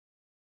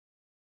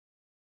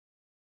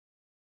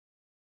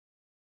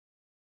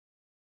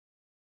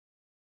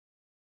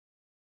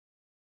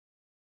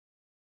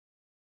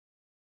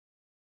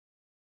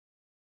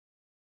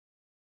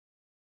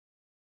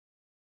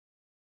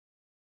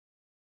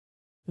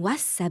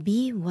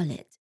Wasabi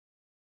Wallet.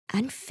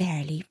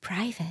 Unfairly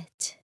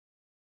private.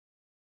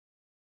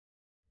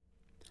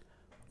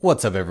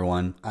 What's up,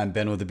 everyone? I'm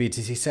Ben with the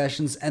BTC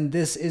Sessions, and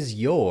this is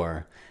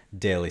your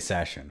daily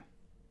session.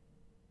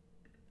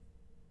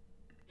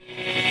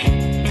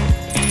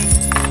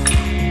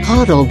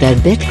 Hodl the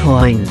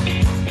Bitcoin.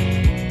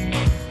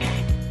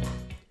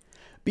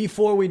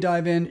 Before we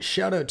dive in,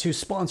 shout out to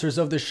sponsors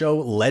of the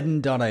show,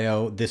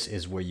 Ledn.io. This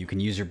is where you can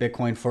use your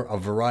Bitcoin for a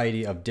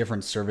variety of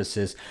different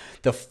services.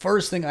 The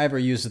first thing I ever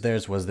used of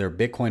theirs was their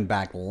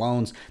Bitcoin-backed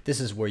loans. This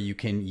is where you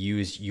can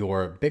use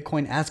your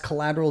Bitcoin as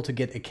collateral to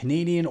get a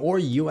Canadian or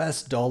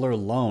US dollar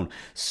loan.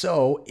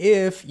 So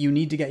if you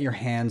need to get your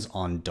hands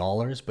on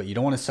dollars, but you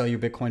don't want to sell your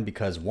Bitcoin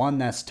because one,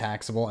 that's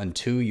taxable, and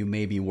two, you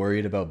may be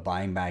worried about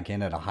buying back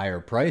in at a higher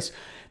price,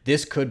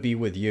 this could be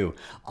with you.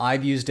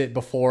 I've used it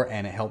before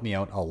and it helped me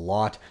out a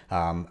lot.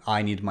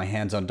 I needed my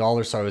hands on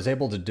dollars, so I was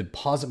able to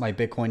deposit my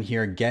Bitcoin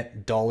here,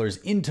 get dollars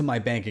into my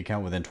bank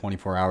account within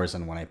 24 hours.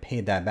 And when I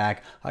paid that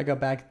back, I got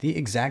back the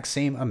exact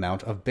same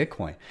amount of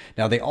Bitcoin.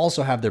 Now, they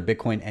also have their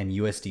Bitcoin and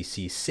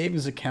USDC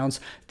savings accounts.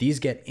 These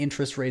get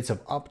interest rates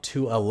of up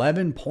to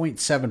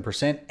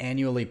 11.7%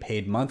 annually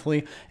paid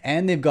monthly.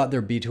 And they've got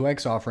their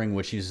B2X offering,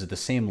 which uses the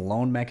same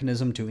loan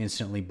mechanism to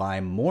instantly buy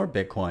more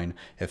Bitcoin,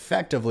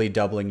 effectively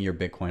doubling your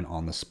Bitcoin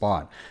on the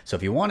spot. So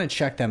if you want to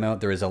check them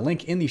out, there is a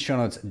link in the show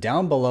notes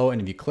down below,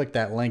 and if you click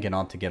that link and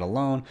opt to get a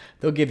loan,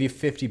 they'll give you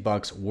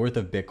 $50 worth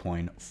of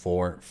Bitcoin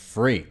for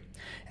free.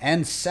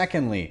 And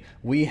secondly,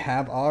 we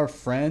have our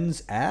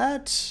friends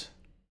at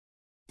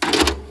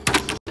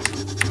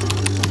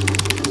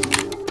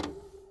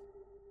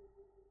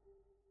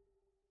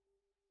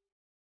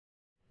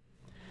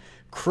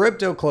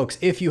Crypto Cloaks.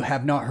 If you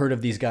have not heard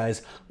of these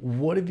guys,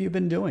 what have you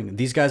been doing?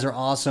 These guys are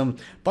awesome.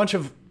 Bunch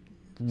of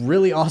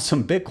really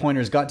awesome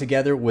Bitcoiners got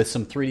together with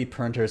some 3D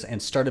printers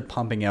and started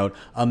pumping out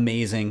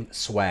amazing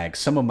swag.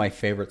 Some of my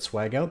favorite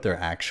swag out there,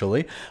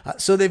 actually.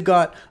 So they've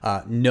got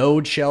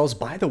node shells.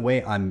 By the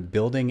way, I'm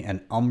building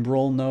an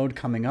Umbrel node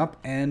coming up,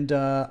 and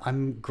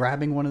I'm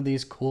grabbing one of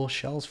these cool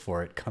shells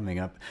for it coming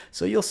up.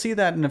 So you'll see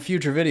that in a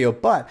future video.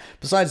 But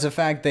besides the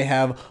fact they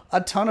have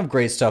a ton of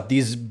great stuff,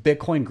 these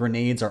Bitcoin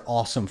grenades are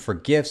awesome for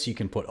gifts. You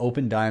can put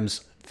open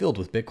dimes filled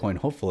with Bitcoin,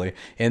 hopefully,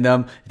 in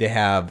them. They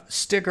have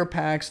sticker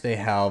packs. They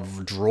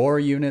have drawer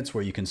units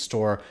where you can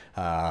store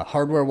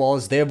hardware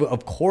wallets. They have,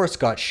 of course,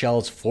 got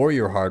shells for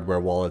your hardware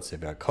wallets. They've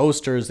got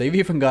coasters. They've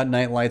even got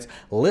night lights.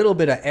 A little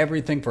bit of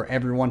everything for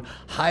everyone.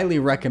 Highly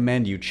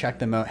recommend you check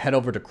them out. Head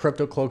over to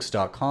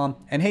CryptoCloaks.com.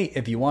 And hey,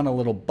 if you want a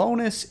little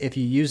bonus, if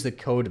you use the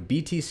code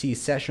BTC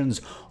Sessions,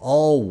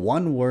 all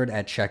one word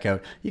at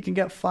checkout, you can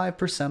get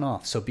 5%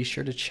 off. So be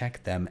sure to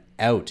check them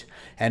out.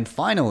 And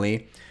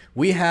finally,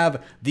 we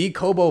have the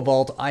Kobo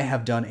Vault. I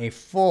have done a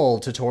full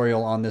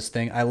tutorial on this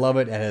thing. I love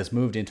it. It has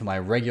moved into my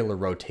regular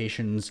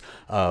rotations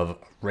of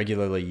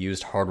regularly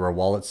used hardware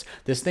wallets.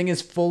 This thing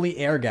is fully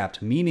air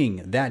gapped,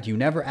 meaning that you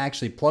never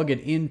actually plug it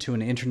into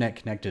an internet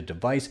connected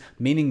device,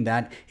 meaning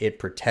that it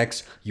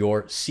protects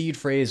your seed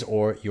phrase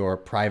or your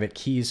private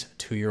keys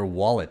to your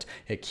wallet.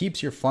 It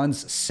keeps your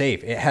funds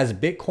safe. It has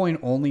Bitcoin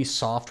only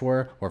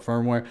software or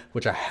firmware,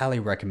 which I highly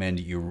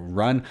recommend you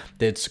run.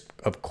 It's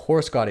of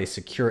course got a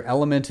secure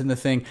element in the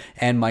thing,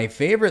 and my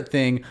favorite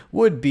thing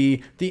would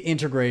be the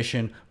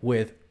integration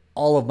with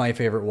all of my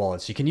favorite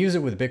wallets. You can use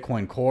it with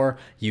Bitcoin Core.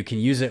 You can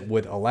use it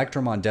with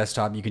Electrum on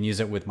desktop. You can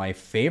use it with my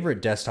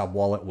favorite desktop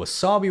wallet,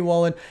 Wasabi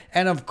Wallet.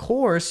 And of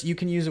course, you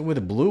can use it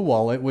with Blue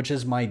Wallet, which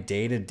is my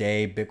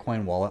day-to-day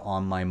Bitcoin wallet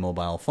on my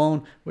mobile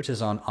phone, which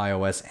is on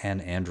iOS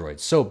and Android.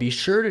 So be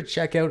sure to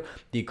check out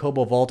the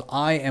Kobo Vault.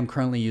 I am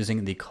currently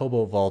using the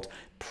Kobo Vault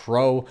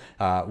Pro,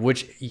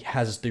 which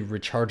has the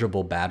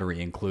rechargeable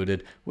battery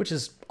included, which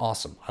is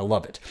awesome. I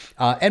love it.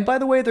 And by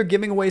the way, they're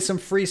giving away some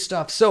free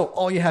stuff. So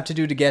all you have to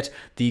do to get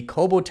the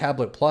Kobo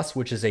Tablet Plus,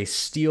 which is a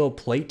steel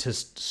plate to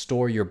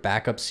store your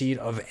backup seed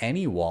of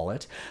any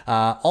wallet,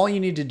 all you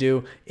need to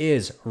do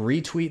is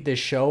retweet this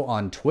show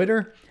on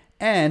Twitter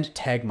and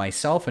tag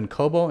myself and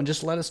Kobo and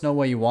just let us know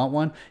why you want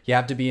one. You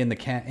have to be in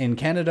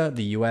Canada,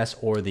 the US,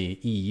 or the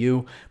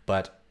EU,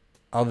 but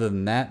other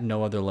than that,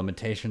 no other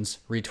limitations.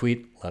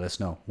 Retweet, let us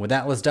know. With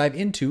that, let's dive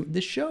into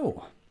the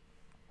show.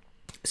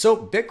 So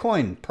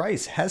Bitcoin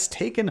price has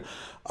taken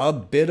a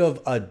bit of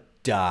a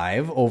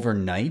dive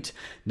overnight.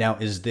 Now,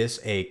 is this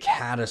a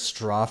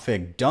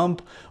catastrophic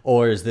dump,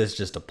 or is this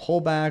just a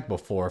pullback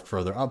before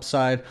further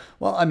upside?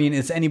 Well, I mean,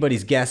 it's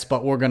anybody's guess,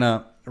 but we're going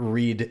to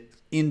read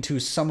into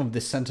some of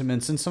the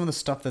sentiments and some of the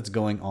stuff that's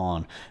going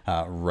on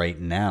right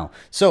now.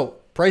 So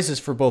prices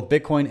for both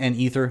Bitcoin and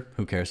Ether,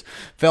 who cares,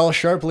 fell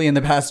sharply in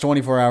the past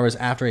 24 hours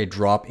after a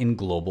drop in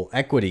global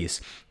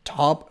equities.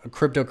 Top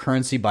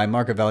cryptocurrency by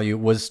market value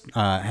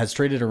has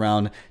traded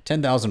around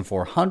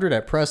 10,400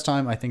 at press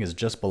time. I think is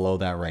just below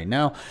that right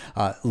now,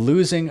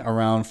 losing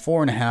around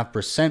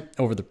 4.5%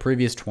 over the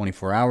previous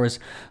 24 hours,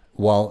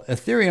 while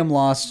Ethereum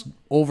lost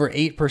over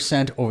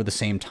 8% over the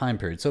same time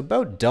period, so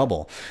about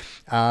double.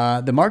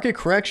 The market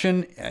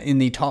correction in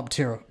the top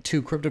two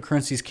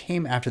cryptocurrencies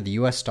came after the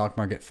U.S. stock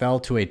market fell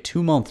to a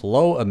 2-month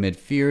low amid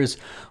fears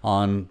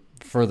on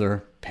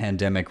further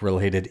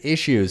pandemic-related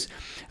issues.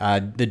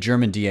 The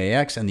German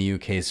DAX and the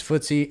UK's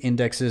FTSE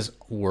indexes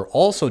were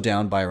also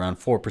down by around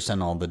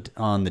 4%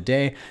 on the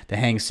day. The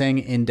Hang Seng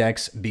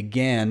index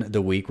began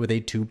the week with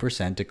a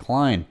 2%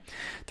 decline.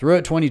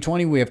 Throughout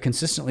 2020, we have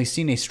consistently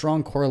seen a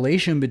strong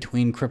correlation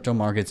between crypto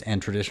markets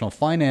and traditional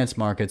finance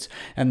markets,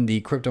 and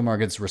the crypto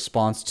market's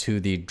response to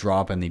the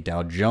drop in the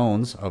Dow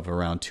Jones of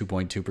around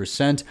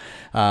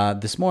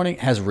 2.2% this morning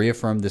has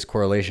reaffirmed this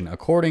correlation,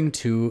 according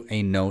to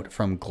a note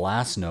from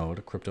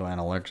Glassnode, crypto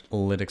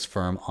analytics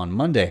firm, on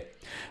Monday.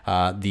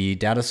 The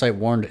data site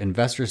warned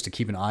investors to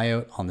keep an eye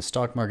out on the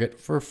stock market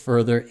for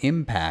further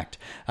impact.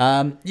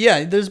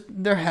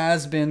 There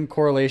has been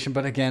correlation,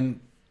 but again,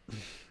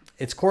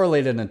 it's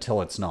correlated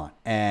until it's not.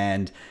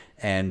 And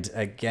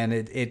again,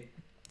 it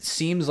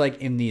seems like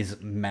in these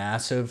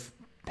massive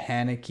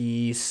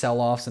panicky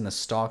sell-offs in the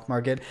stock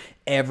market,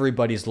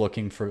 everybody's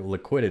looking for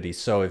liquidity.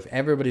 So if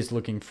everybody's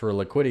looking for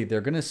liquidity,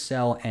 they're going to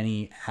sell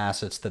any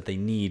assets that they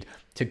need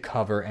to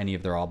cover any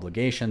of their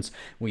obligations.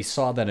 We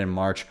saw that in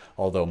March,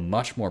 although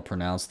much more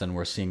pronounced than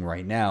we're seeing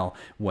right now,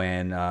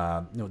 when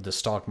the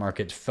stock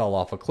market fell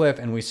off a cliff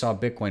and we saw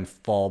Bitcoin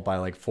fall by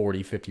like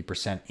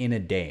 40-50% in a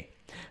day.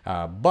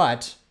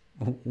 But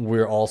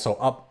we're also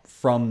up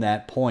from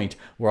that point.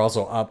 We're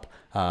also up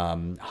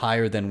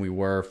higher than we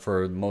were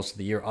for most of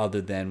the year,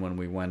 other than when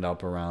we went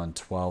up around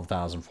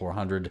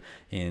 12,400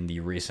 in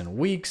the recent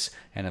weeks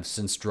and have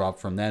since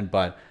dropped from then.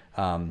 But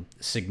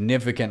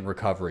significant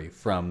recovery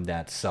from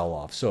that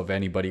sell-off. So if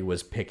anybody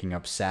was picking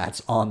up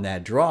sats on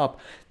that drop,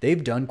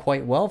 they've done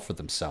quite well for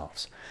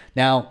themselves.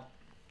 Now,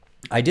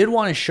 I did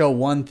want to show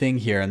one thing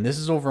here, and this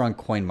is over on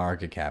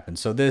CoinMarketCap. And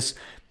so this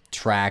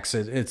tracks,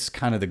 it's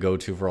kind of the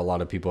go-to for a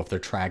lot of people if they're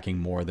tracking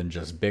more than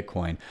just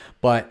Bitcoin.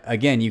 But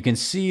again, you can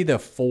see the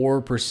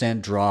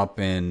 4% drop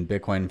in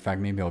Bitcoin. In fact,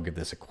 maybe I'll give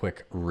this a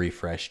quick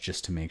refresh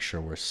just to make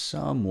sure we're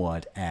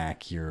somewhat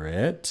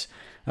accurate.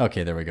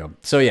 Okay, there we go.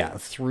 So yeah,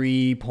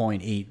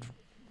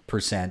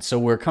 3.8%. So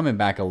we're coming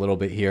back a little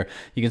bit here.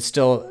 You can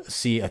still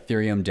see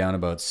Ethereum down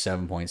about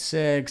 7.6,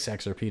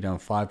 XRP down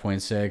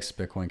 5.6,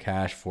 Bitcoin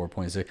Cash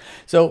 4.6.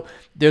 So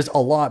there's a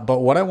lot, but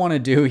what I want to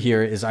do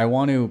here is I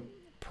want to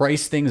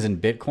price things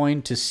in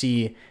Bitcoin to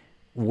see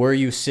where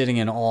you sitting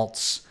in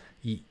alts.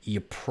 You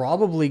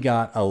probably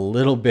got a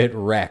little bit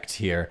wrecked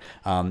here.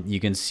 You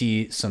can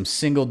see some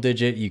single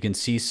digit, you can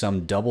see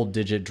some double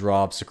digit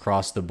drops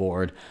across the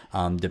board,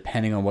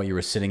 depending on what you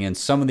were sitting in.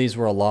 Some of these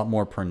were a lot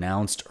more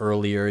pronounced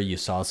earlier. You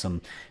saw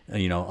some,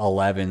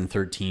 11,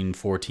 13,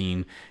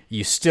 14.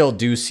 You still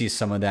do see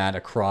some of that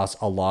across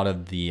a lot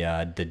of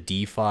the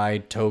DeFi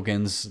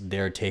tokens.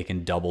 They're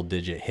taking double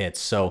digit hits.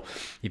 So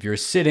if you're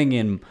sitting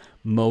in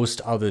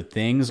most other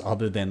things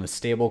other than a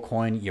stable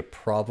coin, you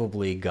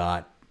probably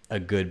got a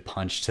good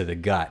punch to the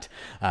gut.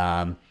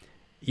 I'm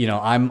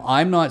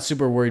not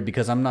super worried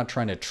because I'm not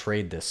trying to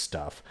trade this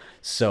stuff.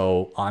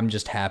 So I'm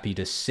just happy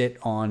to sit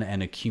on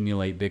and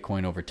accumulate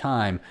Bitcoin over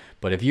time.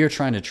 But if you're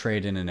trying to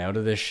trade in and out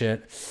of this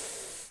shit,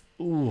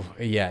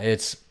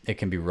 it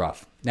can be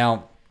rough.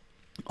 Now,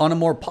 on a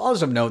more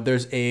positive note,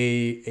 there's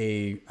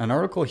an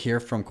article here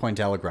from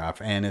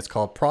Cointelegraph, and it's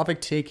called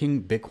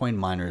 "Profit-Taking Bitcoin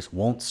Miners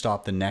Won't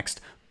Stop the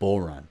Next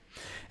Bull Run."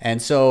 And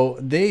so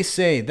they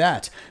say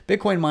that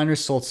Bitcoin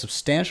miners sold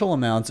substantial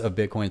amounts of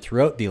Bitcoin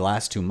throughout the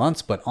last 2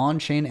 months, but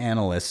on-chain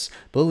analysts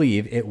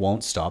believe it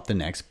won't stop the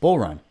next bull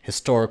run.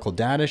 Historical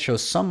data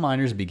shows some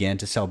miners began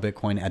to sell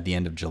Bitcoin at the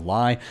end of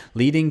July,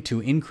 leading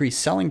to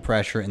increased selling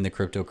pressure in the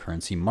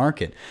cryptocurrency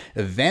market.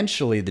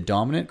 Eventually, the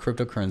dominant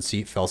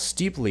cryptocurrency fell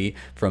steeply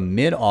from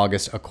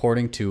mid-August,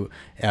 according to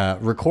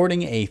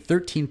recording a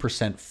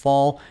 13%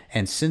 fall,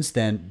 and since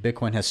then,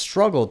 Bitcoin has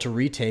struggled to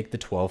retake the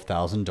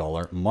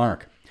 $12,000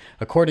 mark.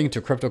 According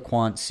to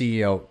CryptoQuant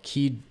CEO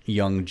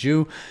Ki-Young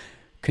Ju,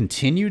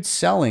 continued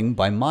selling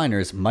by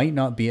miners might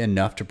not be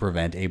enough to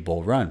prevent a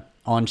bull run.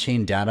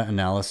 On-chain data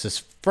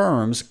analysis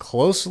firms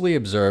closely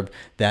observed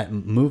that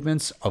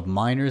movements of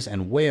miners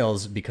and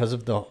whales because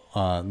of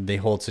they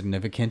hold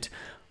significant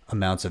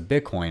amounts of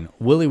Bitcoin.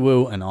 Willy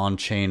Woo, an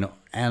on-chain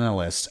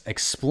analyst,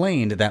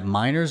 explained that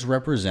miners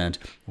represent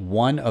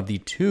one of the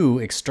two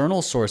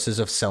external sources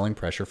of selling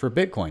pressure for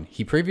Bitcoin.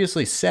 He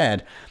previously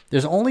said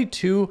there's only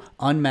two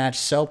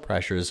unmatched sell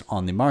pressures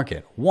on the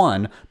market.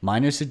 One,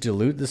 miners who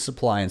dilute the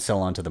supply and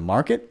sell onto the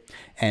market,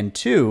 and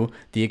two,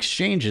 the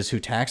exchanges who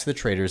tax the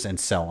traders and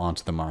sell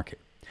onto the market.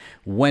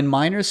 When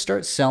miners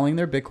start selling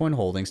their Bitcoin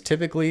holdings,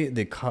 typically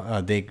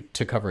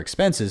to cover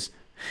expenses,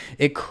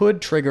 it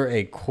could trigger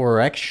a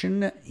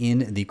correction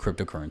in the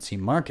cryptocurrency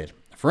market.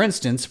 For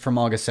instance, from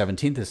August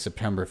 17th to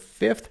September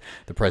 5th,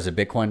 the price of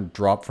Bitcoin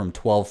dropped from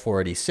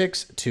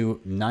 $12,486 to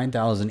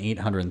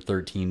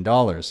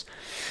 $9,813.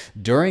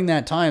 During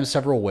that time,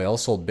 several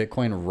whales sold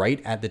Bitcoin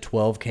right at the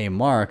 12K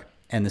mark,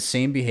 and the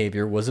same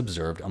behavior was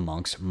observed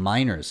amongst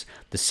miners.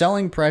 The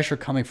selling pressure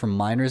coming from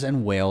miners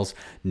and whales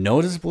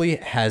noticeably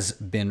has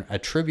been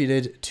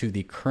attributed to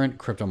the current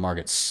crypto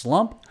market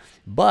slump,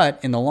 but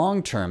in the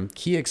long term,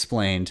 Key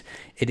explained,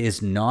 it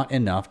is not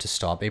enough to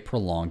stop a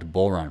prolonged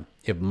bull run.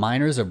 If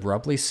miners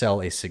abruptly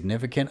sell a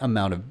significant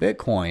amount of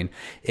Bitcoin,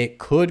 it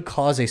could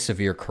cause a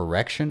severe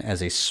correction,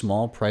 as a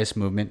small price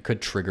movement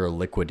could trigger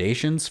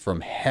liquidations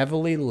from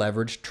heavily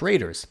leveraged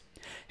traders.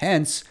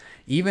 Hence,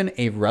 even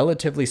a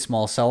relatively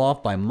small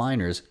sell-off by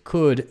miners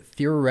could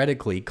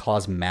theoretically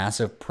cause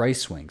massive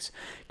price swings.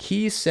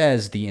 Key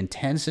says the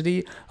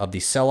intensity of the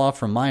sell-off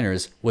from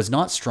miners was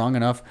not strong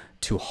enough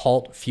to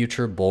halt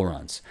future bull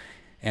runs.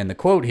 And the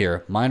quote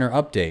here, miner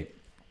update: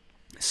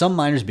 some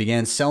miners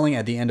began selling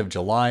at the end of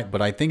July,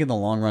 but I think in the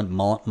long run,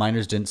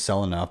 miners didn't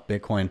sell enough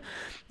Bitcoin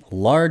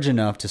large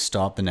enough to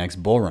stop the next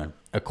bull run.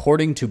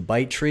 According to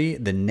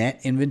ByteTree, the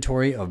net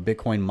inventory of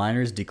Bitcoin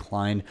miners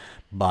declined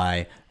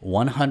by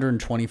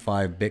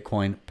 125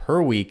 Bitcoin per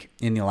week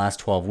in the last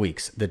 12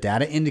 weeks. The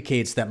data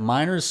indicates that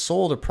miners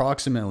sold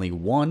approximately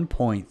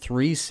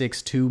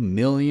 $1.362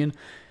 million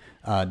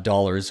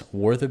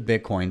worth of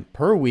Bitcoin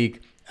per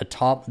week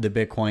atop the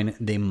Bitcoin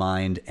they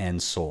mined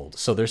and sold.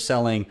 So they're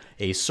selling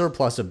a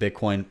surplus of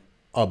Bitcoin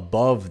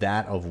above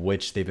that of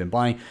which they've been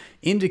buying,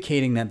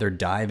 indicating that they're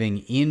diving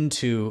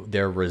into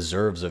their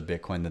reserves of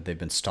Bitcoin that they've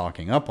been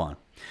stocking up on.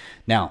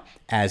 Now,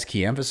 as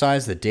Key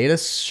emphasized, the data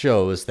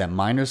shows that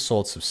miners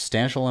sold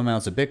substantial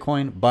amounts of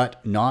Bitcoin,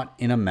 but not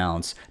in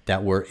amounts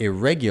that were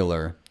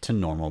irregular to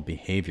normal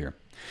behavior.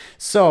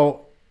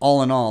 So,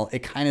 all in all,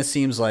 it kind of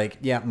seems like,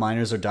 yeah,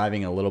 miners are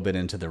diving a little bit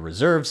into their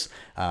reserves,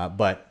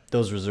 but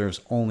those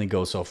reserves only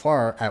go so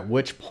far, at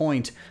which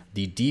point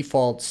the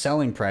default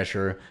selling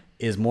pressure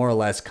is more or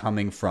less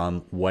coming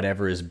from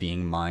whatever is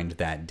being mined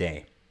that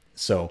day.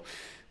 So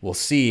we'll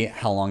see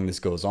how long this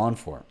goes on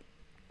for.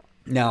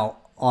 Now,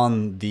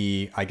 on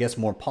the, I guess,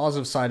 more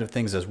positive side of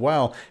things as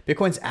well,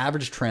 Bitcoin's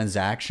average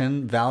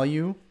transaction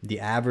value, the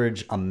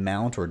average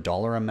amount or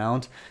dollar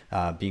amount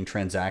being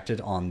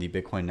transacted on the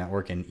Bitcoin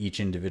network in each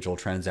individual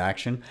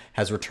transaction,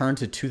 has returned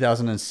to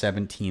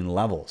 2017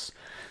 levels.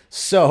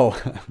 So,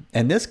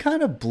 and this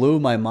kind of blew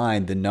my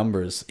mind, the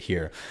numbers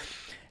here.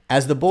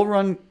 As the bull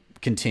run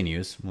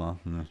continues, well,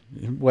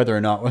 whether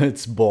or not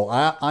it's bull,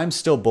 I'm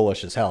still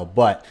bullish as hell,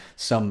 but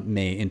some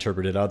may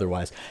interpret it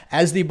otherwise.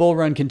 As the bull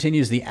run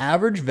continues, the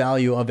average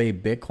value of a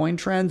Bitcoin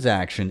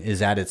transaction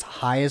is at its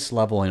highest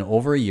level in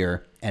over a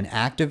year, and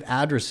active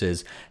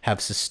addresses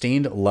have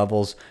sustained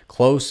levels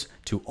close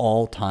to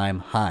all-time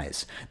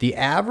highs. The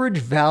average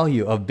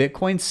value of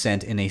Bitcoin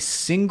sent in a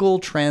single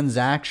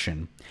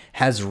transaction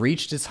has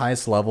reached its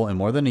highest level in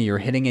more than a year,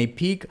 hitting a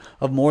peak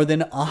of more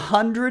than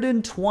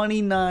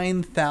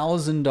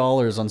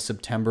 $129,000 on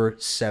September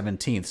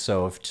 17th,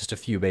 so just a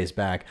few days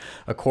back,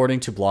 according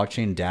to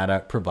blockchain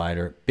data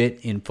provider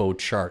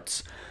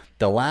BitInfoCharts.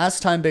 The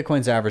last time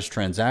Bitcoin's average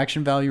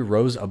transaction value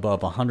rose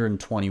above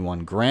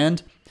 121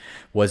 grand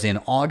was in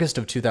August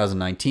of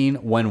 2019,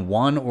 when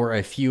one or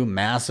a few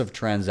massive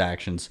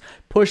transactions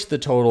pushed the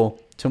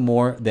total to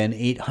more than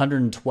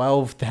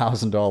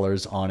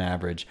 $812,000 on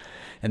average.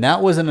 And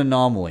that was an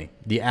anomaly.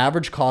 The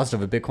average cost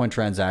of a Bitcoin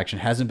transaction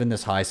hasn't been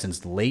this high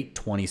since late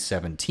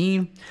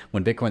 2017,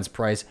 when Bitcoin's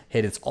price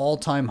hit its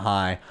all-time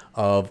high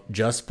of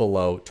just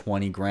below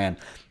 20 grand.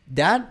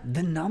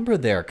 The number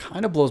there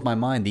kind of blows my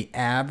mind. The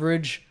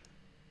average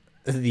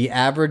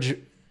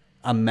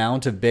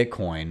amount of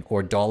Bitcoin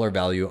or dollar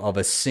value of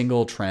a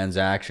single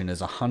transaction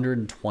is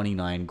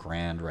 129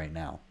 grand right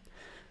now.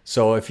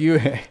 So if you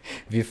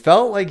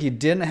felt like you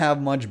didn't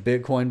have much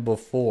Bitcoin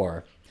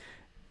before,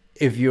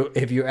 if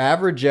you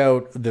average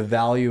out the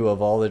value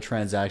of all the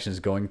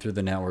transactions going through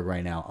the network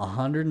right now,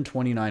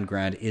 129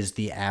 grand is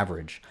the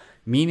average,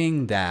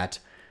 meaning that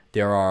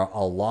there are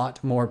a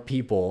lot more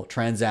people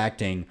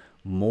transacting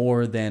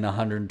more than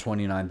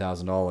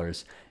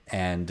 $129,000,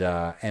 and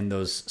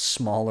those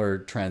smaller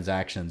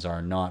transactions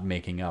are not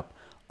making up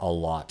a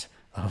lot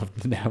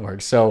of the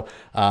network. So,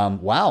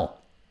 wow,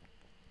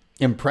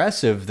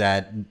 impressive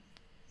that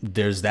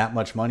there's that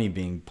much money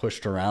being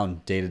pushed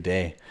around day to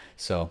day.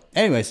 So,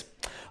 anyways,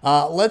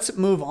 let's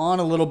move on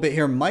a little bit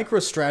here.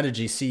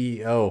 MicroStrategy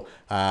CEO,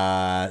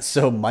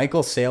 so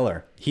Michael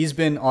Saylor. He's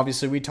been,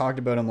 obviously, we talked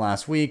about him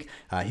last week.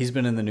 He's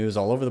been in the news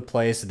all over the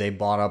place. They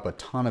bought up a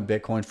ton of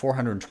Bitcoin,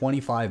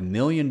 $425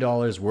 million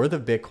worth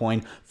of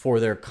Bitcoin for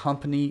their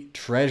company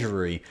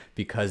treasury,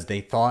 because they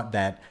thought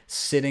that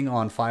sitting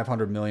on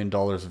 $500 million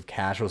of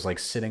cash was like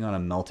sitting on a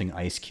melting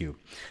ice cube.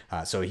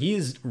 So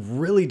he's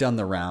really done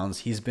the rounds.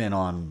 He's been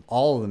on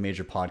all of the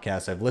major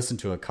podcasts. I've listened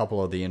to a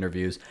couple of the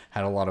interviews,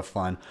 had a lot of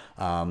fun.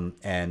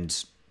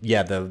 And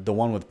yeah, the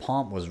one with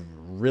Pomp was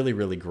really,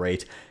 really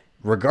great.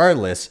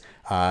 Regardless,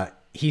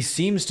 he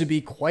seems to be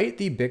quite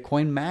the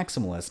Bitcoin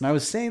maximalist. And I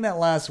was saying that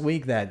last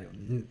week, that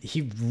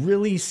he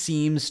really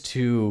seems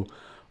to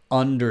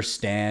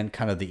understand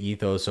kind of the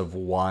ethos of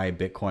why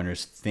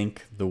Bitcoiners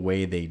think the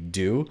way they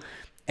do.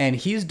 And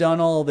he's done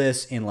all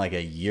this in like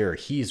a year.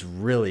 He's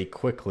really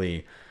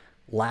quickly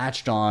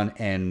latched on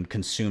and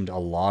consumed a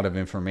lot of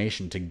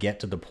information to get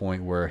to the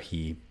point where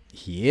he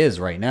is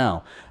right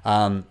now.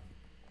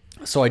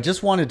 So I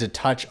just wanted to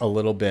touch a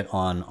little bit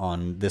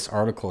on this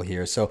article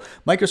here. So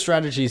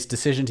MicroStrategy's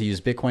decision to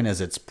use Bitcoin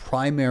as its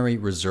primary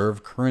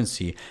reserve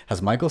currency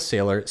has Michael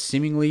Saylor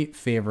seemingly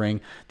favoring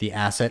the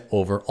asset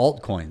over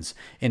altcoins.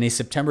 In a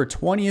September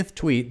 20th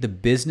tweet, the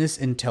business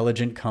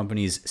intelligent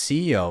company's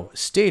CEO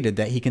stated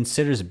that he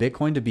considers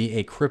Bitcoin to be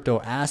a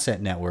crypto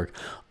asset network,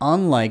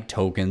 unlike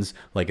tokens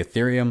like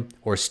Ethereum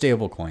or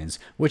stablecoins,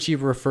 which he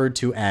referred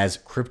to as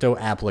crypto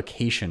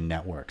application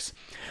networks.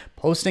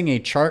 Posting a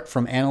chart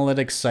from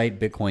analytics site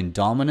Bitcoin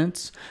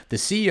Dominance, the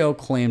CEO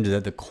claimed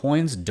that the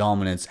coin's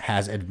dominance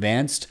has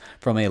advanced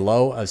from a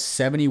low of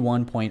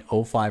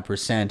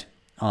 71.05%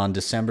 on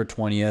December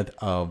 20th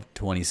of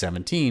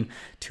 2017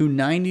 to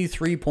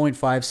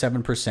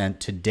 93.57%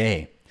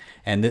 today.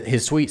 And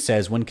his tweet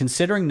says, when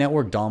considering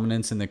network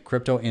dominance in the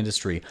crypto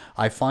industry,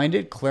 I find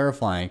it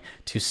clarifying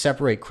to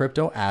separate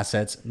crypto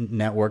assets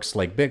networks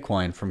like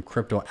Bitcoin from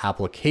crypto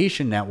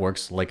application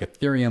networks like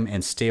Ethereum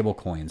and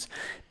stablecoins.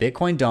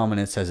 Bitcoin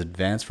dominance has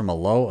advanced from a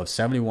low of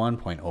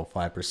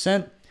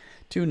 71.05%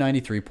 to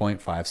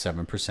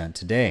 93.57%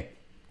 today.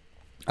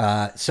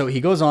 So he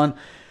goes on.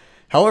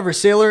 However,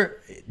 Saylor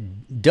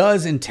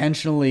does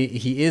intentionally,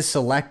 he is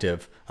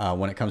selective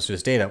when it comes to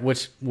his data,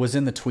 which was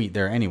in the tweet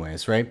there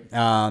anyways, right?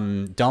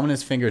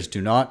 Dominance figures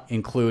do not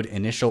include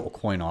initial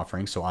coin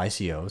offerings, so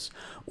ICOs,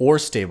 or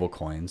stable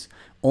coins,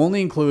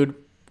 only include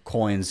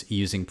coins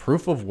using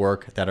proof of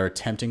work that are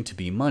attempting to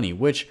be money,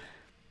 which,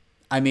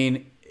 I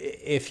mean,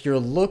 if you're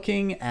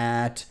looking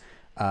at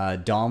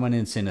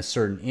dominance in a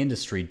certain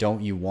industry,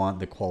 don't you want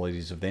the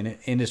qualities of the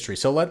industry?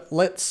 So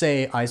let's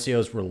say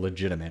ICOs were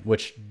legitimate,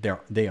 which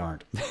they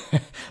aren't.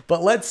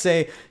 But let's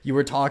say you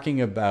were talking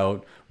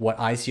about what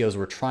ICOs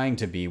were trying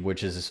to be,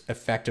 which is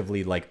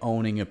effectively like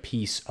owning a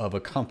piece of a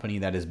company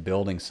that is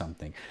building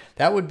something.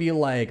 That would be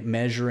like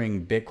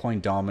measuring Bitcoin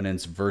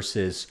dominance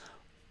versus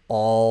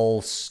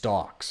all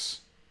stocks.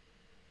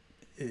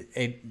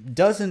 It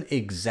doesn't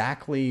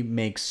exactly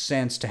make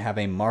sense to have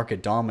a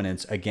market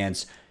dominance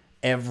against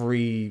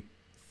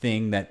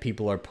everything that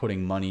people are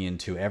putting money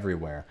into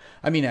everywhere.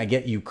 I mean, I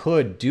get you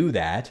could do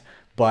that,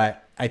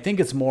 but I think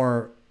it's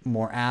more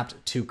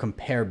apt to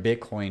compare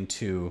Bitcoin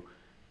to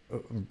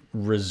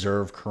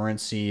reserve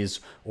currencies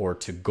or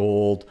to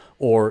gold,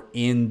 or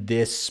in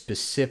this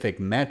specific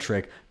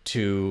metric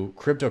to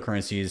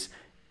cryptocurrencies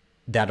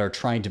that are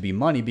trying to be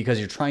money, because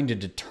you're trying to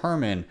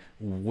determine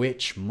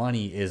which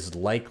money is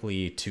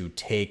likely to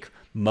take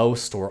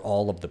most or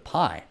all of the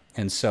pie.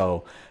 And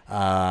so,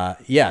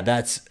 yeah,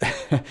 that's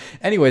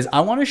anyways, I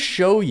want to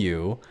show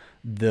you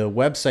the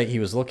website he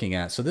was looking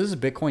at. So this is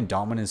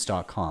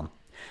bitcoindominance.com.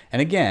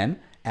 And again,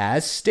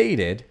 as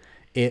stated,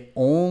 it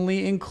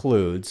only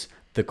includes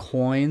the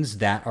coins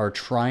that are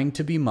trying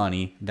to be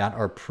money, that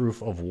are proof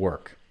of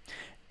work.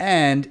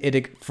 And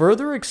it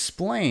further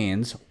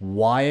explains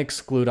why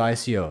exclude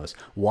ICOs,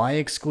 why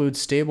exclude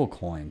stable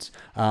coins,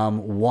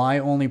 why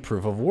only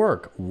proof of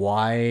work,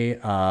 why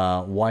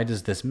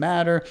does this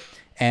matter,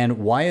 and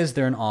why is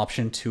there an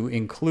option to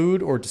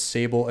include or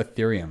disable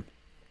Ethereum,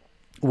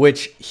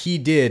 which he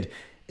did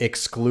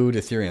exclude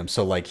Ethereum.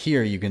 So like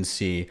here you can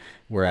see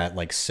we're at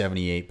like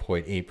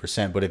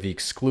 78.8%, but if you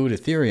exclude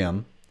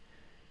Ethereum,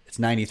 it's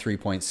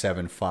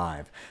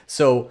 93.75.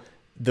 So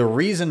the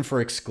reason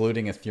for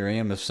excluding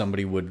Ethereum, if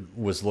somebody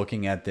was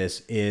looking at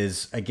this,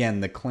 is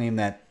again the claim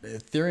that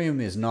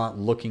Ethereum is not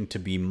looking to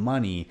be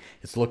money.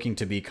 It's looking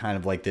to be kind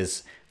of like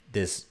this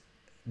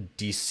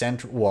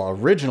well,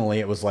 originally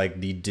it was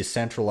like the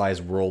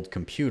decentralized world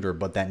computer,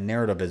 but that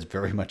narrative has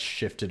very much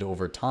shifted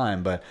over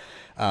time. But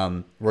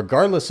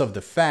regardless of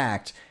the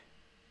fact,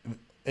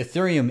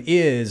 Ethereum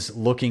is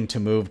looking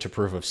to move to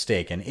proof of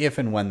stake. And if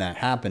and when that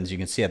happens, you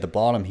can see at the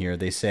bottom here,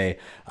 they say,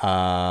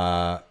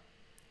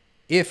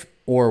 if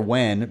or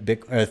when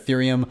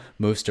Ethereum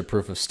moves to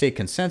proof of stake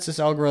consensus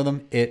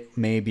algorithm, it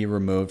may be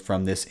removed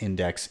from this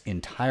index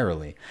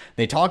entirely.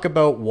 They talk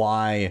about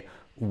why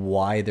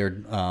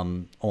they're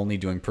only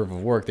doing proof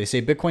of work. They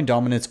say Bitcoin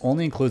dominance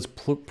only includes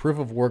proof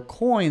of work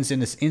coins in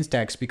this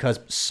index because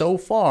so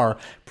far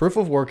proof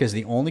of work is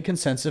the only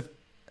consensus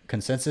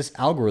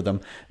algorithm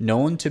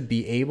known to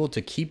be able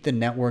to keep the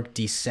network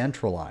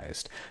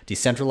decentralized.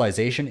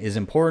 Decentralization is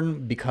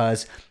important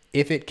because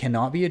if it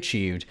cannot be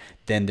achieved,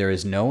 then there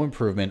is no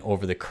improvement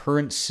over the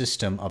current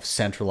system of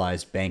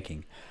centralized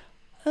banking.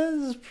 This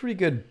is a pretty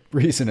good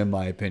reason in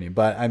my opinion,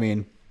 but I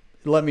mean,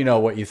 let me know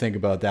what you think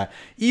about that.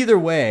 Either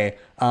way,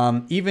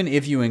 even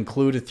if you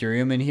include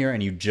Ethereum in here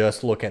and you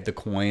just look at the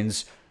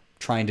coins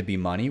trying to be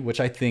money, which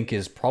I think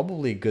is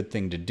probably a good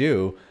thing to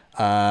do,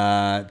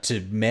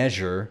 to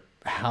measure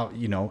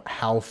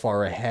how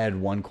far ahead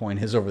one coin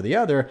is over the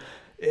other,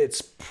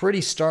 it's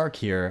pretty stark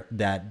here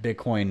that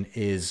Bitcoin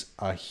is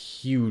a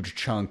huge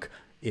chunk,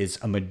 is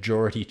a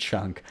majority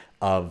chunk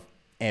of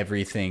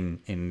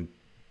everything in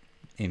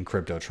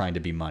crypto trying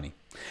to be money.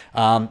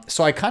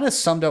 So I kind of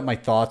summed up my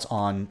thoughts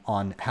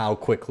on how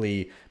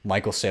quickly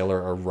Michael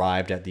Saylor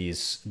arrived at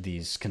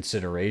these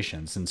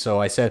considerations. And so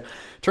I said,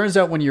 turns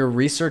out when you're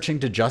researching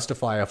to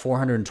justify a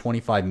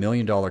 $425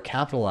 million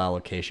capital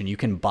allocation, you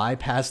can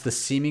bypass the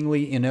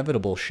seemingly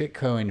inevitable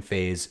shitcoin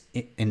phase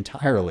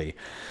entirely.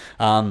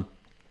 I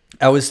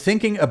was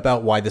thinking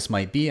about why this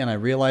might be, and I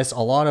realized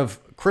a lot of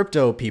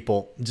crypto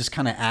people just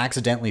kind of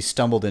accidentally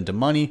stumbled into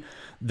money,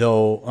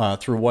 though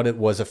through what it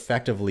was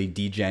effectively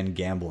degen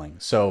gambling.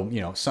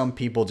 So, some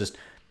people just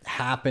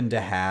happened to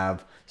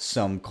have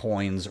some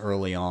coins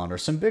early on or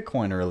some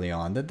Bitcoin early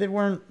on that they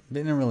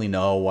didn't really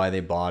know why they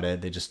bought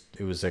it.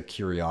 It was a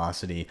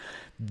curiosity.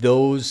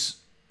 Those,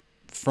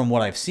 from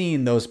what I've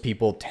seen, those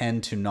people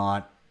tend to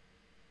not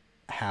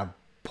have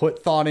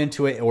put thought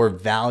into it or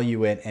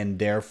value it, and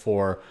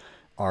therefore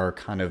are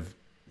kind of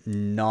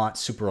not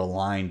super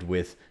aligned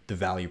with the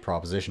value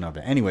proposition of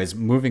it. Anyways,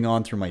 moving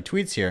on through my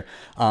tweets here.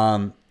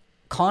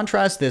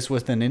 Contrast this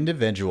with an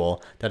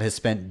individual that has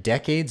spent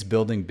decades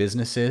building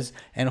businesses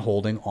and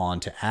holding on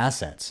to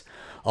assets.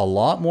 A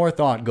lot more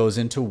thought goes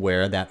into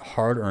where that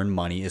hard-earned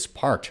money is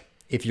parked.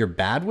 If you're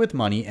bad with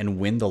money and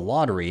win the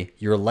lottery,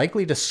 you're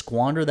likely to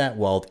squander that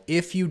wealth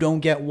if you don't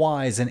get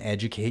wise and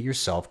educate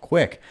yourself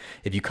quick.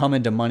 If you come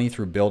into money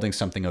through building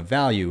something of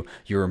value,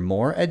 you're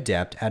more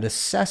adept at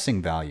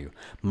assessing value.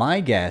 My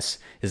guess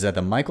is that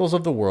the Michaels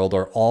of the world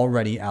are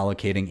already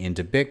allocating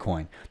into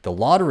Bitcoin. The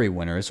lottery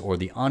winners, or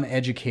the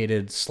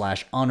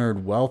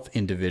uneducated/unearned wealth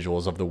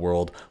individuals of the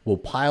world, will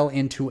pile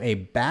into a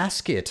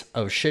basket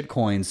of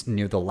shitcoins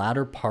near the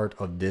latter part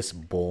of this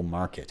bull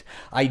market.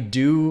 I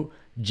do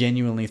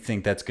genuinely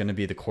think that's going to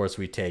be the course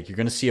we take. You're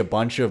going to see a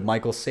bunch of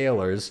Michael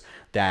Saylors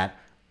that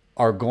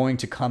are going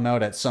to come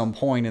out at some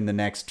point in the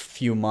next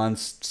few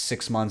months,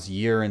 6 months,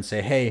 year, and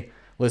say, hey,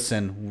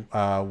 listen,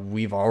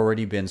 we've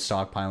already been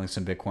stockpiling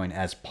some Bitcoin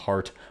as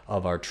part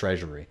of our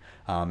treasury.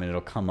 And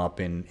it'll come up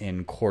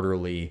in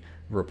quarterly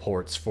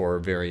reports for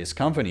various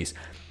companies.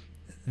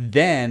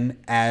 Then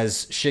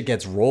as shit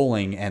gets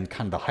rolling and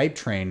kind of the hype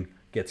train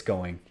gets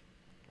going,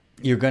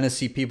 you're going to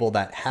see people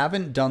that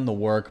haven't done the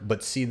work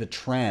but see the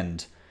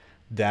trend,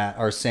 that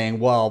are saying,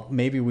 well,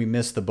 maybe we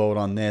missed the boat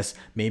on this,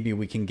 maybe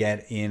we can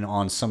get in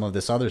on some of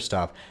this other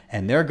stuff,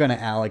 and they're going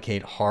to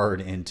allocate hard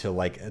into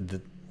like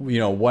the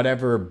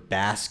whatever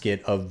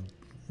basket of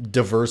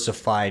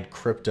diversified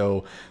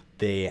crypto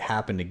they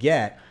happen to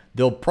get.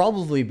 They'll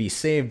probably be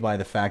saved by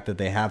the fact that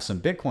they have some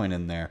Bitcoin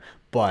in there,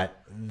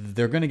 but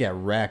they're going to get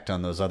wrecked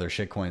on those other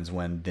shitcoins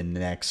when the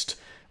next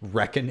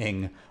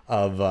reckoning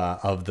of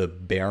the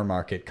bear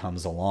market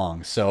comes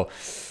along. So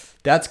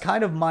that's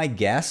kind of my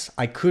guess.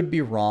 I could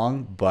be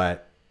wrong,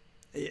 but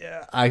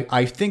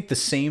I think the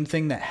same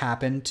thing that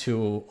happened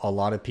to a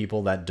lot of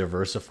people that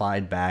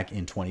diversified back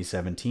in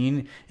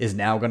 2017 is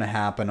now going to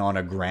happen on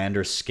a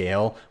grander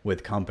scale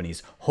with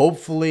companies.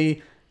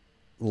 Hopefully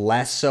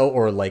less so,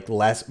 or like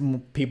less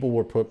people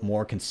will put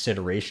more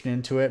consideration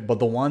into it, but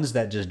the ones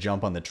that just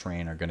jump on the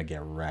train are going to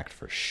get wrecked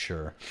for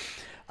sure.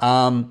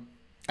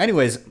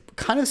 Anyways,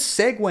 kind of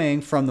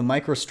segueing from the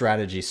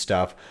MicroStrategy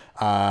stuff,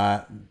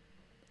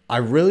 I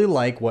really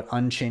like what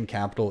Unchained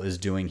Capital is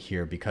doing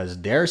here,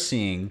 because they're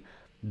seeing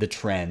the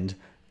trend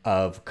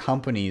of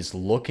companies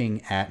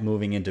looking at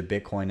moving into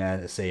Bitcoin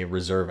as a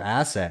reserve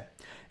asset,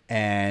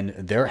 and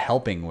they're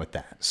helping with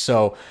that.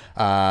 So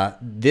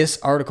this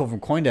article from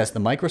CoinDesk,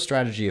 the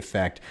MicroStrategy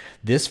effect,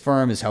 this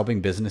firm is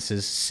helping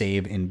businesses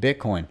save in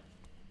Bitcoin.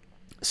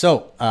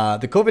 So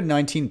the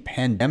COVID-19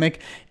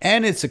 pandemic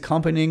and its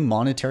accompanying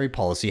monetary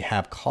policy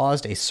have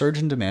caused a surge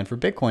in demand for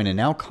Bitcoin, and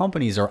now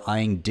companies are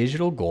eyeing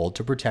digital gold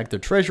to protect their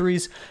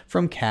treasuries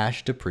from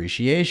cash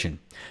depreciation.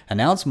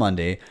 Announced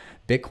Monday,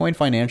 Bitcoin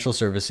financial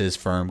services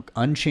firm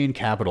Unchained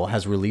Capital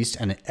has released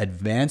an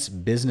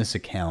advanced business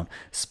account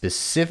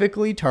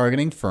specifically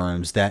targeting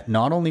firms that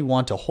not only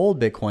want to hold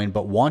Bitcoin,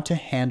 but want to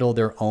handle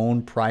their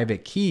own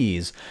private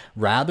keys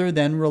rather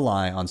than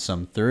rely on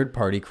some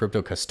third-party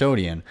crypto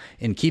custodian,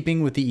 in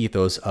keeping with the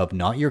ethos of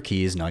not your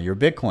keys, not your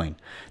Bitcoin.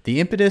 The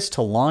impetus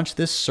to launch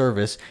this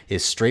service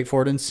is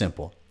straightforward and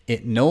simple.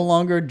 It's no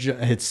longer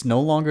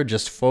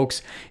just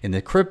folks in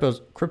the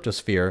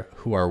cryptosphere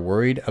who are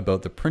worried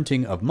about the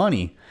printing of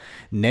money,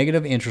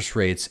 negative interest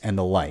rates, and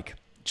the like.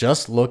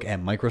 Just look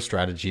at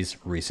MicroStrategy's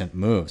recent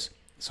moves.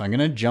 So I'm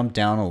going to jump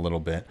down a little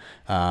bit.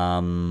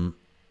 Now,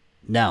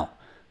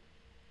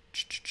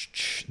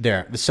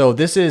 there. So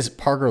this is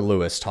Parker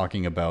Lewis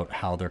talking about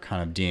how they're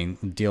kind of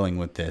dealing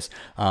with this.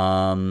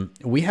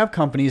 We have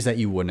companies that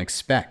you wouldn't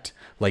expect,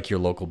 like your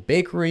local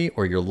bakery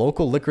or your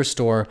local liquor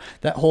store,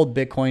 that hold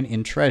Bitcoin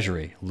in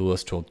treasury,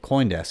 Lewis told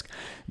CoinDesk.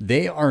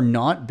 They are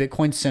not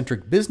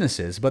Bitcoin-centric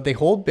businesses, but they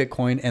hold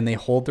Bitcoin and they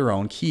hold their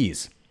own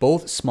keys,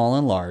 both small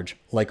and large,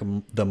 like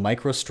the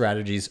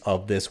MicroStrategies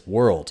of this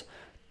world.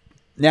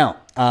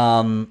 Now,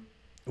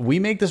 We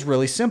make this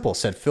really simple,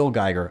 said Phil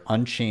Geiger,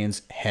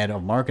 Unchained's head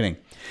of marketing.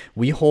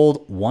 We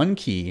hold one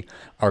key,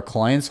 our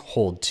clients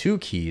hold two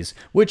keys,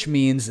 which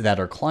means that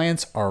our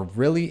clients are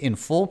really in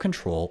full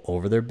control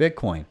over their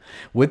Bitcoin.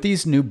 With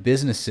these new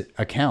business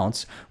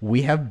accounts,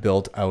 we have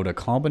built out a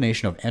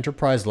combination of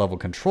enterprise level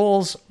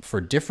controls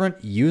for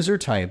different user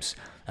types,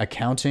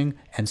 accounting,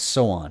 and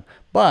so on.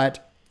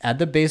 But at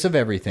the base of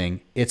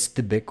everything, it's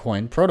the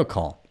Bitcoin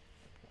protocol.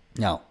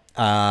 Now,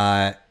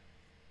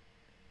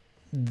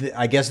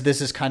 I guess this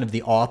is kind of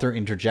the author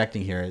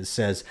interjecting here. It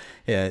says,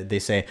 they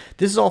say,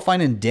 this is all fine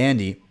and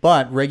dandy,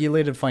 but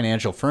regulated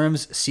financial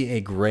firms see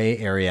a gray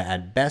area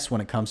at best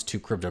when it comes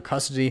to crypto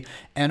custody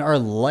and are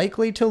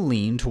likely to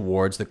lean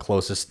towards the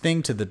closest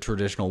thing to the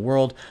traditional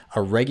world,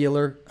 a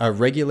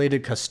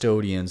regulated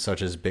custodian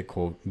such as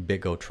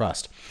BitGo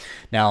Trust.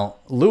 Now,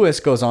 Lewis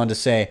goes on to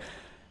say,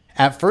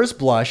 at first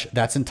blush,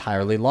 that's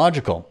entirely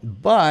logical,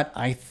 but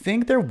I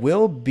think there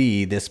will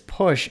be this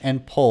push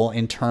and pull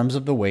in terms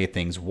of the way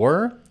things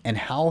were and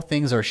how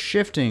things are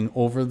shifting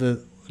over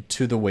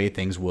to the way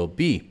things will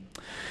be.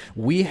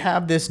 We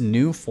have this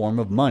new form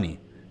of money.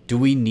 Do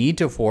we need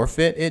to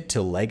forfeit it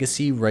to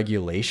legacy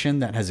regulation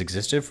that has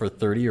existed for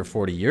 30 or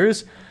 40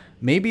 years?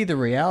 Maybe the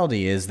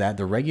reality is that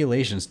the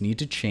regulations need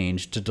to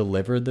change to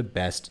deliver the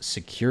best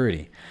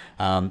security.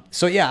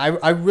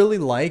 I really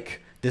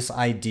like this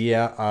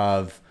idea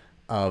of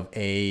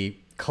a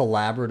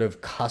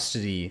collaborative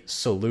custody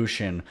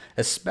solution,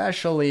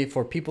 especially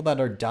for people that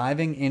are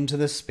diving into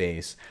the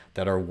space,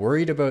 that are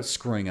worried about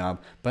screwing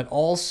up, but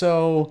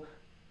also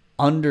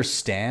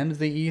understand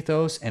the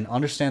ethos and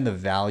understand the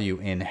value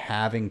in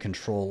having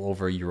control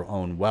over your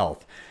own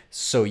wealth.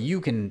 So you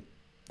can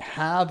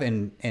have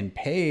and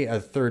pay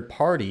a third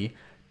party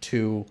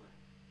to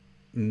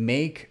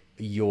make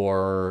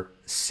your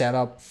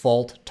setup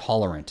fault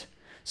tolerant.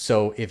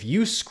 So if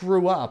you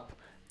screw up,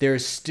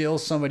 there's still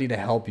somebody to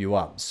help you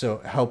out. So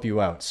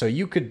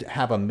you could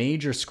have a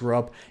major screw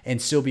up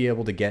and still be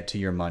able to get to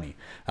your money.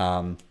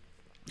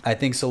 I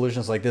think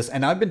solutions like this,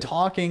 and I've been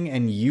talking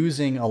and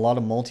using a lot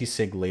of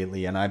multi-sig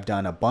lately, and I've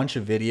done a bunch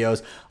of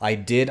videos. I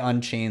did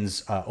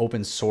Unchained's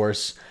open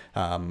source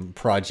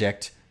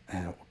project.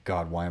 Oh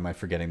God, why am I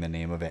forgetting the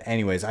name of it?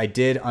 Anyways, I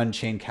did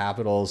Unchained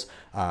Capital's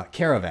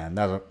Caravan.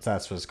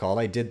 That's what it's called.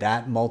 I did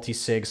that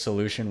multi-sig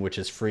solution, which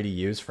is free to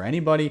use for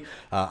anybody.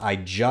 I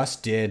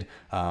just did,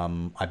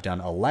 I've done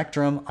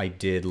Electrum, I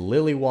did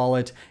Lily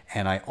Wallet,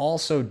 and I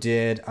also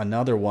did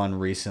another one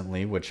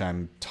recently, which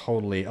I'm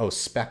totally,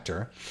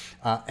 Spectre.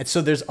 And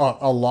so there's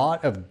a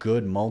lot of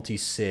good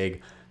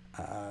multi-sig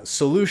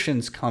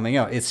solutions coming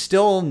out. It's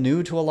still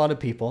new to a lot of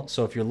people.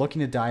 So if you're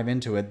looking to dive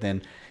into it,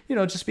 then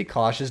just be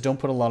cautious. Don't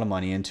put a lot of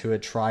money into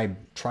it. Try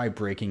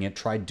breaking it.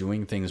 Try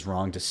doing things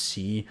wrong to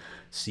see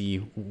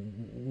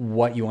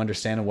what you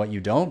understand and what you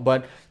don't.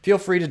 But feel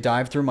free to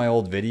dive through my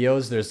old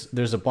videos.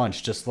 There's a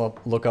bunch. Just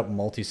look up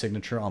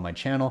multi-signature on my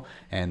channel,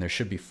 and there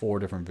should be 4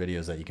 different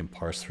videos that you can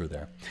parse through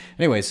there.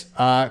 Anyways,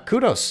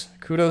 kudos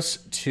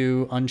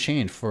to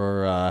Unchained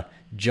for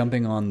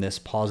jumping on this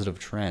positive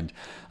trend.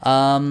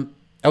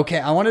 Okay,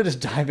 I wanted to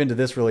dive into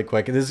this really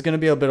quick. This is going to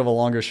be a bit of a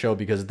longer show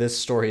because this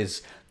story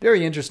is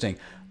very interesting.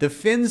 The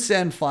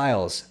FinCEN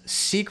files,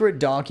 secret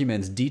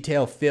documents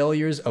detail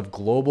failures of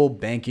global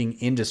banking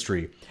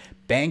industry.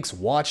 Banks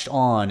watched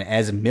on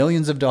as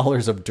millions of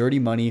dollars of dirty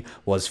money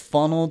was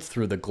funneled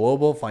through the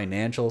global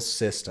financial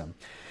system.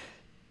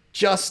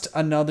 Just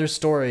another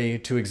story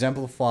to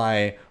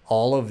exemplify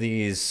all of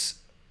these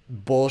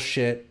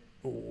bullshit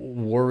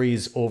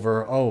worries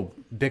over,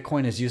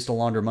 Bitcoin is used to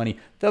launder money.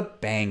 The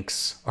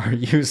banks are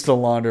used to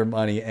launder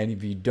money. And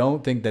if you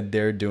don't think that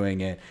they're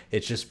doing it,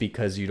 it's just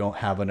because you don't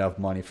have enough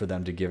money for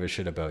them to give a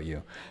shit about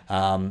you.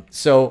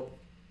 So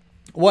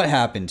what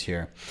happened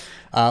here?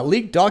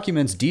 Leaked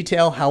documents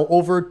detail how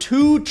over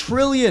 $2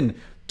 trillion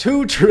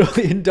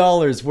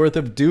worth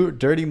of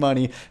dirty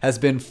money has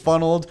been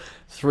funneled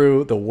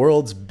through the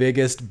world's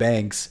biggest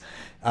banks.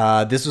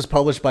 This was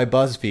published by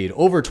BuzzFeed.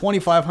 Over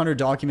 2,500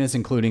 documents,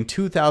 including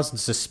 2,000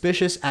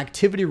 suspicious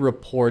activity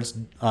reports,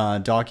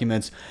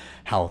 documents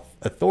how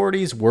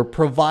authorities were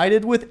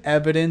provided with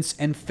evidence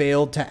and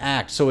failed to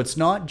act. So it's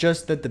not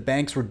just that the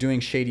banks were doing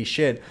shady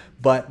shit,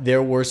 but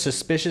there were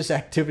suspicious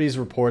activities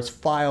reports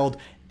filed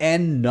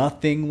and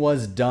nothing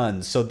was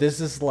done. So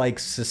this is like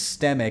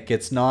systemic.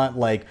 It's not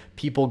like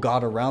people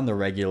got around the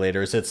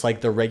regulators. It's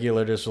like the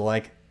regulators were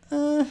like,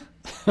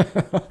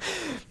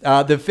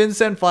 The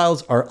FinCEN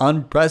files are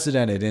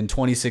unprecedented. In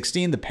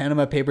 2016, the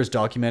Panama Papers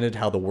documented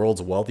how the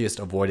world's wealthiest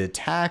avoided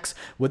tax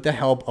with the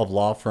help of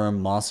law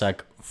firm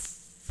Mossack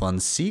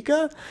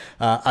Fonseca.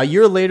 A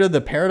year later,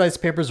 the Paradise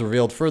Papers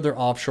revealed further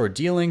offshore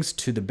dealings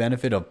to the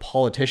benefit of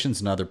politicians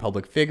and other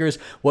public figures.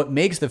 What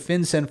makes the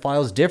FinCEN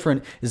files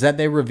different is that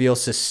they reveal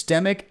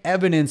systemic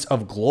evidence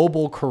of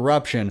global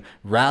corruption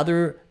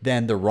rather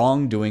than the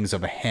wrongdoings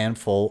of a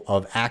handful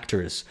of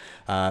actors.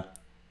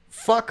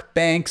 Fuck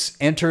banks,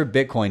 enter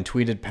Bitcoin,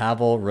 tweeted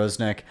Pavel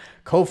Rosnek,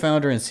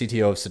 co-founder and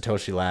CTO of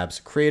Satoshi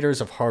Labs,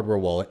 creators of hardware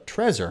wallet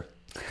Trezor.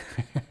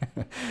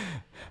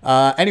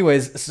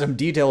 Anyways, some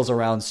details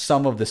around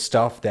some of the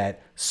stuff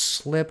that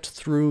slipped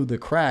through the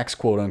cracks,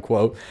 quote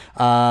unquote.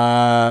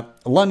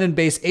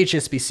 London-based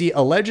HSBC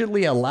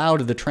allegedly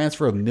allowed the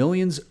transfer of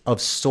millions of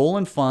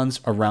stolen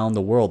funds around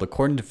the world.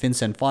 According to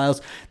FinCEN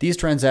files, these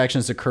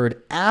transactions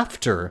occurred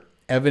after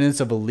evidence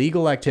of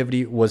illegal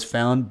activity was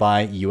found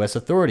by U.S.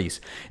 authorities.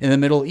 In the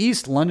Middle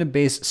East,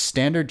 London-based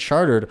Standard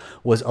Chartered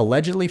was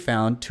allegedly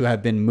found to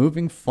have been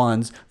moving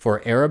funds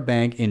for Arab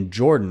Bank in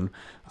Jordan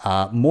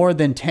more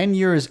than 10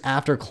 years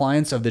after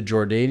clients of the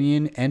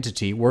Jordanian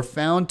entity were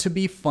found to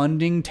be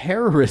funding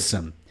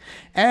terrorism.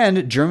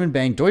 And German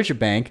bank Deutsche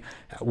Bank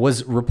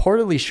was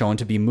reportedly shown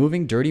to be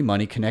moving dirty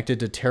money connected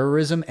to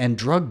terrorism and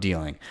drug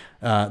dealing.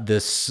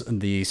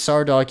 The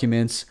SAR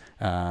documents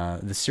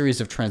the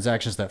series of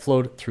transactions that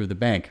flowed through the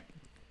bank.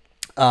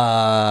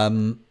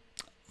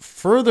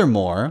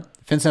 Furthermore,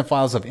 FinCEN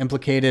files have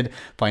implicated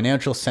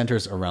financial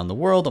centers around the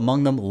world.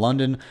 Among them,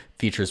 London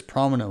features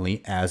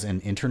prominently as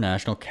an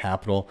international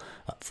capital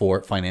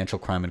for financial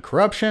crime and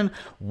corruption.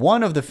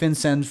 One of the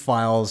FinCEN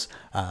files'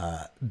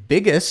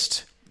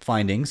 biggest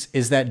findings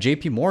is that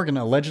JP Morgan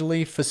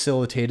allegedly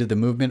facilitated the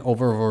movement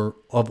of over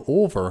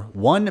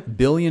 $1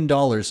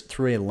 billion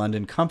through a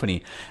London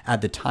company.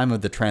 At the time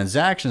of the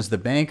transactions, the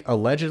bank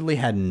allegedly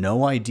had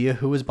no idea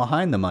who was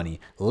behind the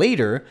money.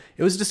 Later,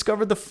 it was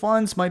discovered the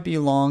funds might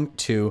belong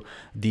to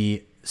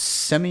the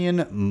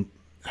Semyon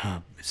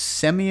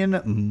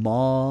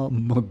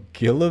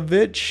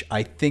Mogilovich.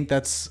 I think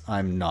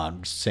I'm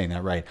not saying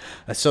that right.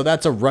 So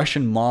that's a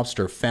Russian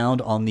mobster found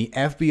on the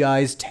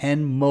FBI's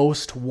 10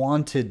 most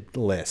wanted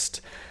list.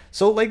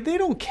 So like they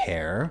don't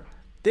care.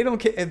 They don't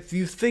care. If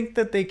you think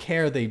that they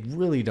care, they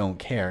really don't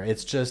care.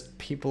 It's just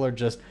people are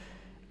just,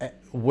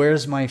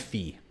 where's my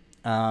fee?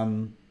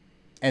 And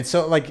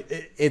so like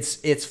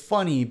it's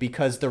funny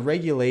because the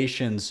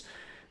regulations,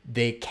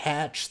 they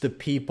catch the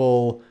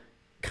people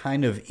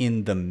kind of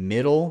in the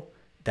middle,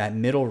 that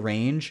middle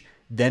range.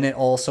 Then it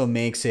also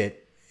makes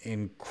it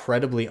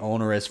incredibly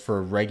onerous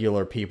for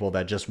regular people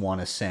that just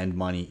want to send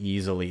money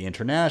easily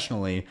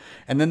internationally.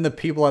 And then the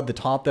people at the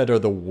top that are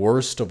the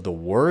worst of the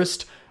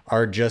worst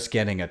are just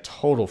getting a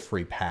total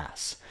free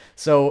pass.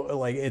 So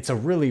like it's a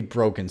really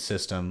broken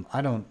system.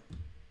 I don't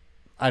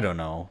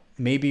know.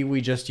 Maybe we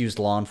just used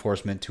law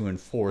enforcement to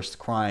enforce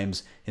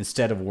crimes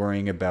instead of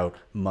worrying about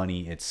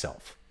money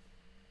itself.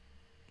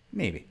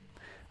 Maybe.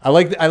 I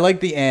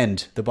like the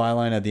end, the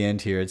byline at the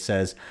end here. It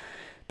says,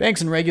 banks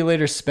and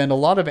regulators spend a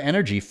lot of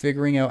energy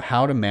figuring out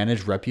how to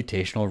manage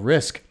reputational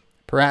risk.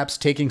 Perhaps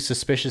taking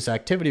suspicious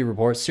activity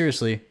reports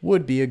seriously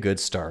would be a good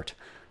start.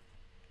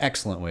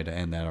 Excellent way to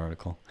end that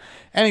article.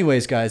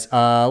 Anyways, guys,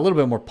 a little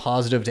bit more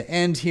positive to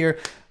end here.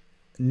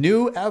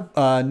 New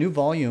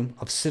volume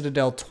of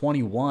Citadel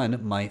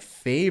 21, my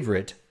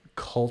favorite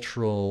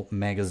cultural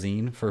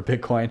magazine for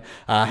Bitcoin,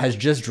 has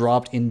just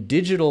dropped in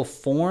digital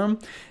form.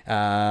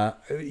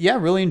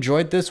 Really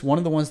enjoyed this. One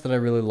of the ones that I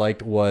really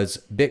liked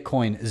was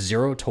Bitcoin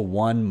 0 to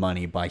 1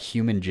 Money by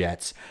Human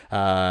Jets.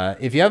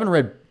 If you haven't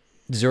read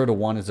 0 to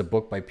 1, is a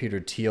book by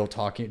Peter Thiel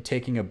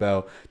talking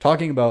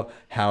about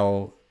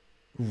how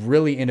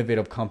really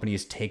innovative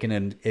companies taking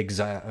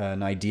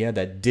an idea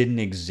that didn't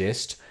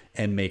exist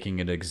and making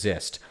it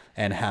exist,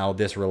 and how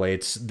this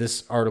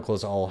article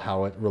is all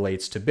how it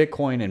relates to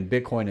Bitcoin, and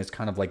Bitcoin is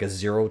kind of like a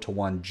 0 to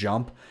 1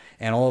 jump,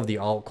 and all of the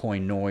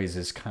altcoin noise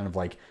is kind of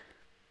like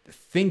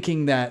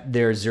thinking that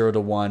they're 0 to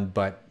 1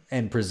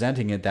 and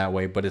presenting it that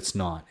way, but it's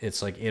not.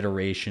 It's like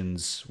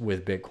iterations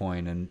with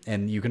Bitcoin,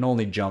 and you can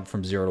only jump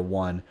from 0 to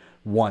 1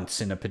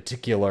 once in a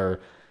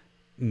particular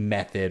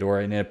method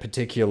or in a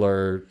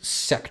particular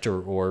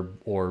sector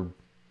or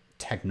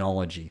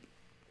technology.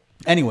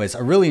 Anyways, I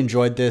really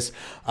enjoyed this.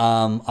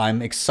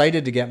 I'm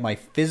excited to get my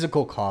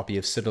physical copy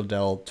of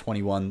Citadel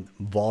 21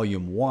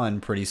 Volume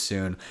 1 pretty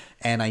soon.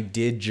 And I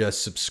did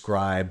just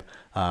subscribe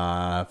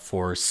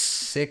for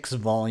 6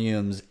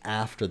 volumes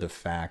after the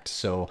fact.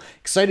 So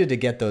excited to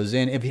get those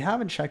in. If you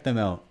haven't checked them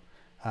out,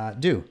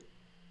 do.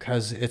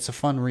 Because it's a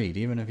fun read,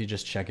 even if you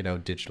just check it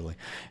out digitally.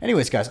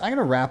 Anyways, guys, I'm going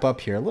to wrap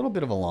up here. A little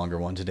bit of a longer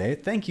one today.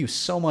 Thank you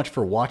so much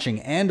for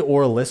watching and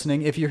or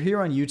listening. If you're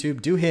here on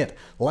YouTube, do hit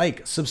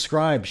like,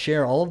 subscribe,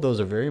 share. All of those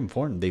are very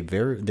important. They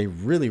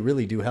really,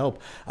 really do help.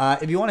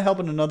 If you want to help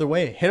in another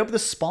way, hit up the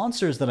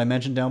sponsors that I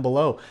mentioned down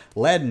below.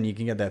 Ledn, you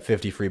can get that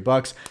 50 free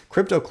bucks.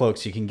 Crypto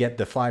Cloaks, you can get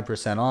the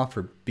 5% off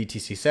for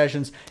BTC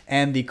sessions.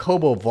 And the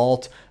Kobo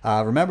Vault,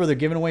 remember they're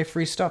giving away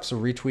free stuff, so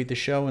retweet the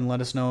show and let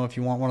us know if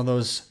you want one of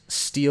those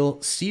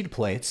steel seed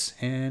plates,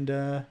 and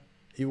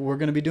we're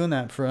going to be doing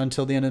that for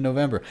until the end of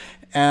November.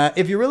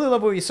 If you really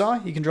love what you saw,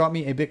 you can drop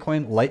me a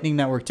Bitcoin Lightning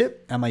Network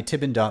tip at my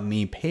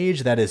tippin.me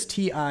page. That is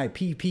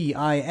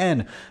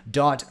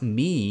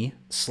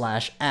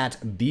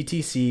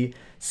tippin.me/@BTC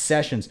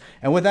sessions.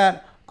 And with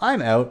that,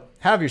 I'm out.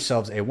 Have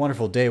yourselves a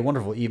wonderful day,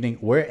 wonderful evening,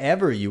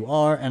 wherever you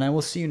are, and I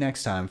will see you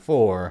next time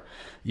for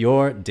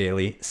your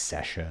daily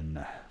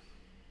session.